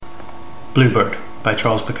Bluebird by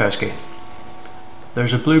Bukowski.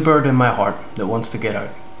 There's a bluebird in my heart that wants to get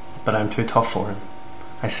out, but I'm too tough for him.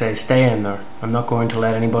 I say, stay in there, I'm not going to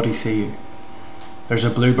let anybody see you. There's a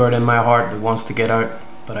bluebird in my heart that wants to get out,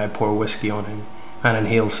 but I pour whiskey on him and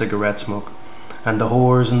inhale cigarette smoke, and the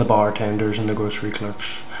whores and the bartenders and the grocery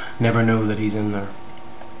clerks never know that he's in there.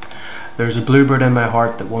 There's a bluebird in my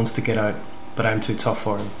heart that wants to get out, but I'm too tough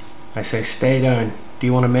for him. I say, stay down, do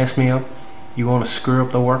you want to mess me up? You want to screw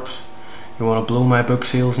up the works? You want to blow my book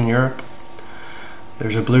sales in Europe?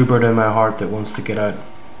 There's a bluebird in my heart that wants to get out,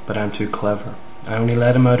 but I'm too clever. I only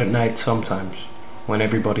let him out at night sometimes, when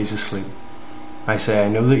everybody's asleep. I say, I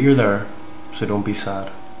know that you're there, so don't be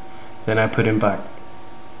sad. Then I put him back.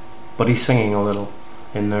 But he's singing a little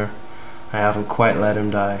in there. I haven't quite let him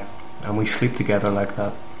die, and we sleep together like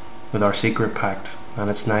that, with our secret pact, and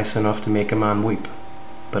it's nice enough to make a man weep.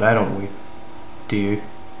 But I don't weep. Do you?